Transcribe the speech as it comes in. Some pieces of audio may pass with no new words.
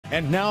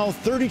And now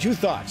 32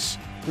 Thoughts,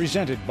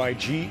 presented by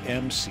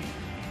GMC.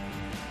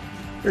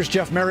 Here's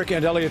Jeff Marek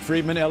and Elliotte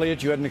Friedman.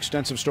 Elliotte, you had an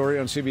extensive story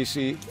on on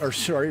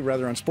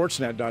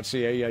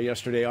Sportsnet.ca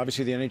yesterday.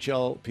 Obviously, the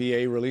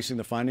NHLPA releasing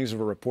the findings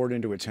of a report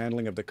into its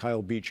handling of the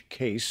Kyle Beach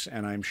case.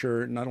 And I'm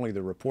sure not only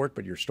the report,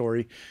 but your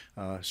story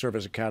serve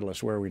as a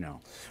catalyst. Where are we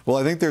now? Well,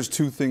 I think there's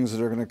two things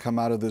that are going to come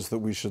out of this that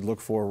we should look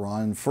for,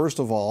 Ron. First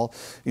of all,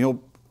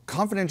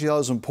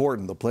 confidentiality is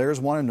important. The players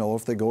want to know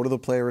if they go to the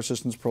player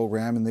assistance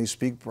program and they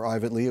speak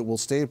privately, it will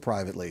stay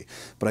privately.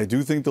 But I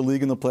do think the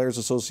League and the Players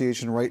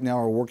Association right now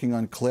are working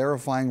on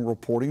clarifying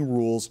reporting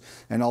rules,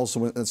 and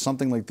also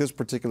something like this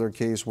particular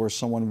case where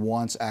someone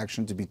wants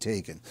action to be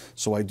taken.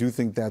 So I do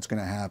think that's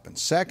going to happen.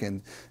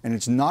 Second, and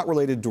it's not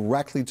related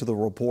directly to the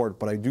report,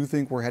 but I do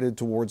think we're headed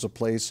towards a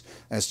place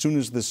as soon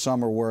as this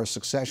summer where a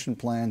succession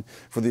plan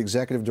for the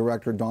executive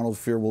director, Donald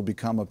Fehr, will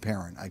become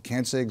apparent. I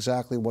can't say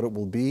exactly what it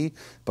will be,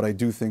 but I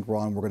do think,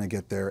 Ron, we're going to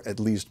get there at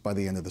least by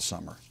the end of the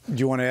summer. Do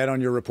you want to add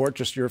on your report?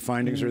 Just your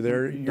findings are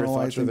there? Your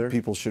thoughts are there?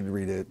 People should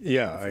read it.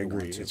 Yeah, I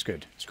agree. It's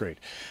good. It's great.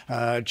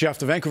 Jeff,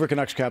 the Vancouver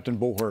Canucks captain,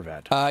 Bo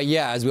Horvat.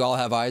 Yeah, as we all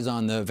have eyes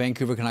on the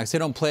Vancouver Canucks. They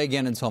don't play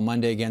again until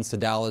Monday against the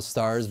Dallas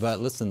Stars. But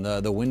listen,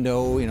 the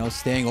window,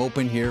 staying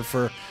open here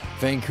for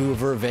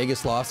Vancouver.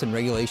 Vegas lost in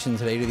regulation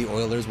today to the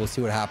Oilers. We'll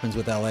see what happens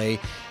with LA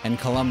and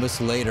Columbus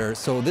later.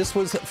 So this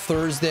was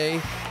Thursday.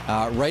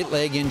 Right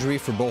leg injury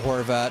for Bo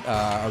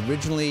Horvat.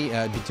 Originally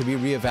to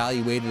be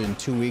reevaluated in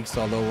 2 weeks,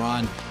 although,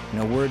 Ron,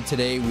 word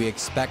today, we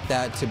expect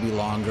that to be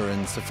longer.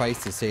 And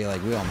suffice to say,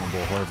 like we all know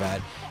Bo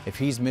Horvat, if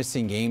he's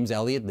missing games,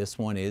 Elliotte, this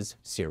one is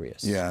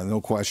serious. Yeah,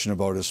 no question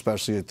about it,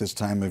 especially at this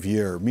time of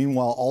year.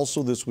 Meanwhile,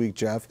 also this week,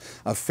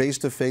 Jeff, a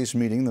face-to-face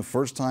meeting, the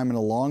first time in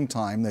a long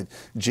time that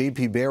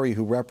J.P. Barry,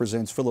 who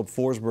represents Philip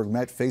Forsberg,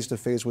 met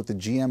face-to-face with the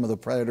GM of the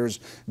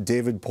Predators,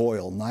 David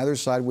Poile. Neither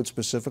side would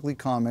specifically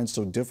comment,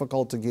 so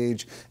difficult to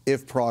gauge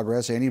if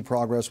any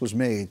progress was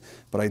made.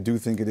 But I do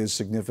think it is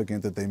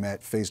significant that they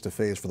met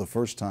face-to-face for the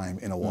first time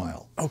in a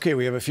while. Okay,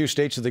 we have a few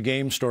states of the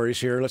game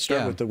stories here. Let's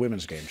start with the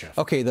women's game, Jeff.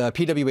 Okay, the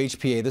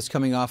PWHPA. This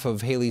coming off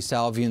of Haley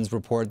Salvian's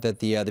report that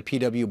the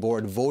PW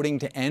board voting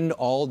to end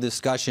all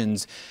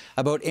discussions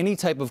about any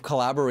type of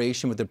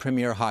collaboration with the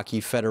Premier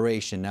Hockey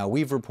Federation. Now,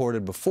 we've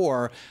reported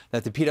before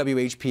that the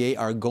PWHPA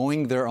are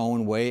going their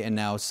own way, and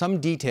now some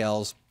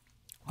details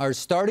are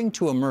starting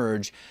to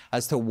emerge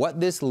as to what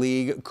this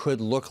league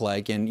could look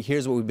like. And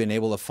here's what we've been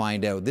able to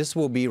find out. This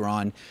will be,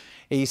 Ron,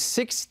 a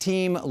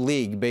 6-team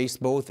league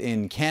based both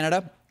in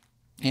Canada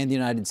and the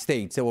United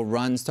States. It will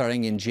run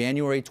starting in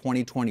January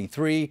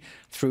 2023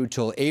 through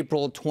till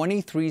April.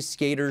 23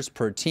 skaters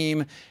per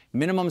team.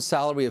 Minimum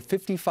salary of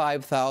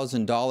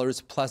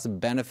 $55,000 plus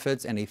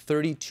benefits and a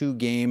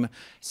 32-game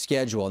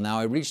schedule. Now,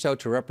 I reached out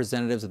to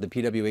representatives of the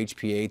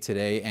PWHPA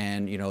today,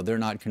 and they're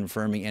not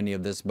confirming any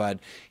of this, but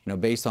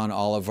based on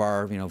all of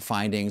our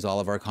findings, all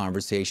of our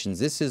conversations,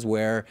 this is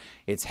where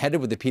it's headed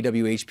with the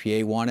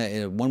PWHPA.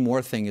 One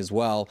more thing as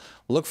well: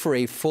 look for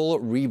a full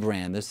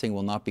rebrand. This thing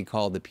will not be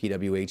called the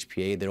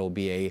PWHPA. There will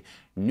be a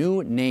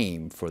new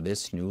name for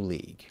this new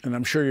league. And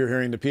I'm sure you're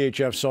hearing the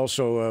PHF's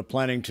also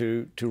planning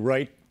to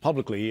write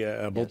publicly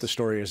about the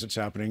story as it's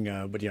happening,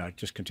 but yeah, it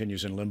just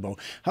continues in limbo.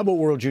 How about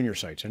World Junior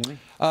sites? Anything?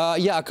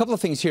 Yeah, a couple of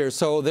things here.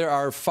 So there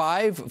are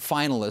 5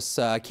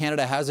 finalists.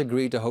 Canada has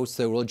agreed to host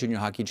the World Junior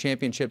Hockey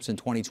Championships in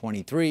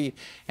 2023,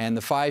 and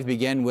the 5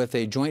 begin with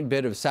a joint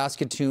bid of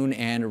Saskatoon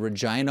and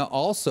Regina.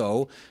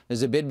 Also,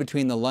 there's a bid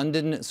between the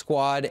London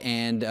squad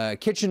and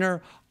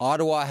Kitchener.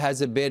 Ottawa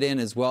has a bid in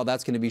as well.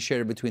 That's going to be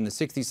shared between the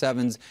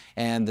 67s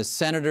and the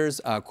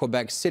Senators,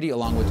 Quebec City,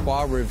 along with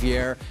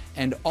Trois-Rivières,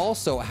 and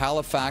also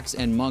Halifax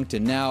and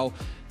Moncton. Now,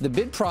 the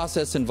bid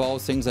process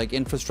involves things like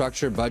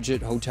infrastructure,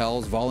 budget,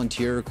 hotels,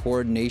 volunteer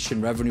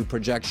coordination, revenue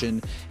projection,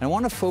 and I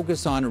want to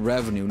focus on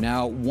revenue.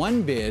 Now,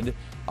 one bid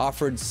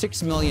offered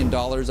 $6 million.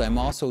 I'm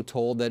also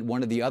told that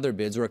one of the other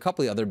bids, or a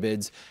couple of other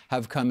bids,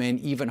 have come in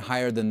even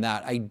higher than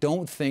that. I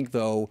don't think,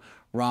 though,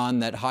 Ron,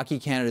 that Hockey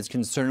Canada is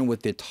concerned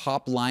with the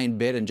top line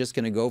bid and just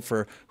going to go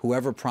for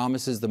whoever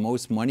promises the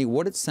most money.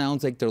 What it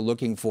sounds like they're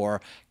looking for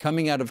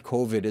coming out of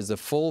COVID is a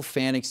full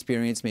fan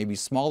experience, maybe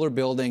smaller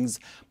buildings,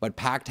 but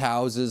packed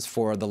houses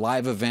for the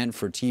live event,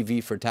 for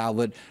TV, for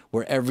tablet,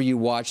 wherever you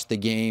watch the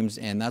games.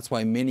 And that's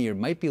why many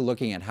might be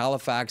looking at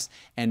Halifax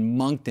and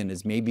Moncton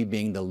as maybe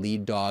being the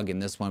lead dog in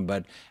this one.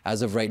 But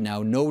as of right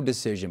now, no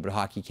decision. But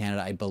Hockey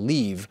Canada, I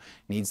believe,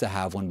 needs to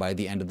have one by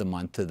the end of the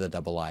month to the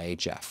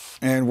IIHF.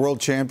 And World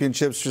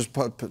Championships, just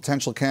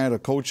potential Canada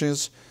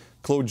coaches.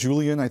 Claude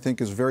Julien, I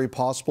think, is very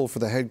possible for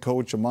the head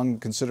coach among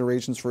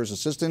considerations for his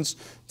assistants.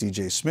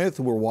 DJ Smith,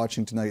 who we're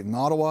watching tonight in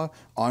Ottawa.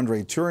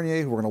 Andre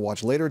Tournier, who we're going to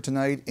watch later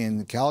tonight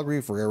in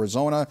Calgary for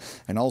Arizona.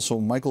 And also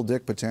Michael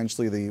Dick,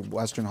 potentially the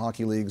Western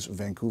Hockey League's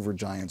Vancouver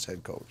Giants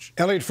head coach.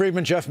 Elliotte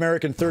Friedman, Jeff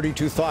Marek, and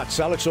 32 Thoughts.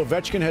 Alex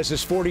Ovechkin has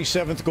his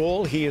 47th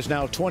goal. He is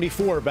now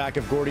 24 back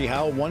of Gordie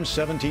Howe,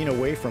 117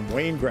 away from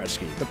Wayne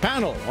Gretzky. The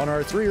panel on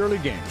our 3 early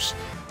games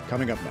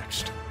coming up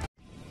next.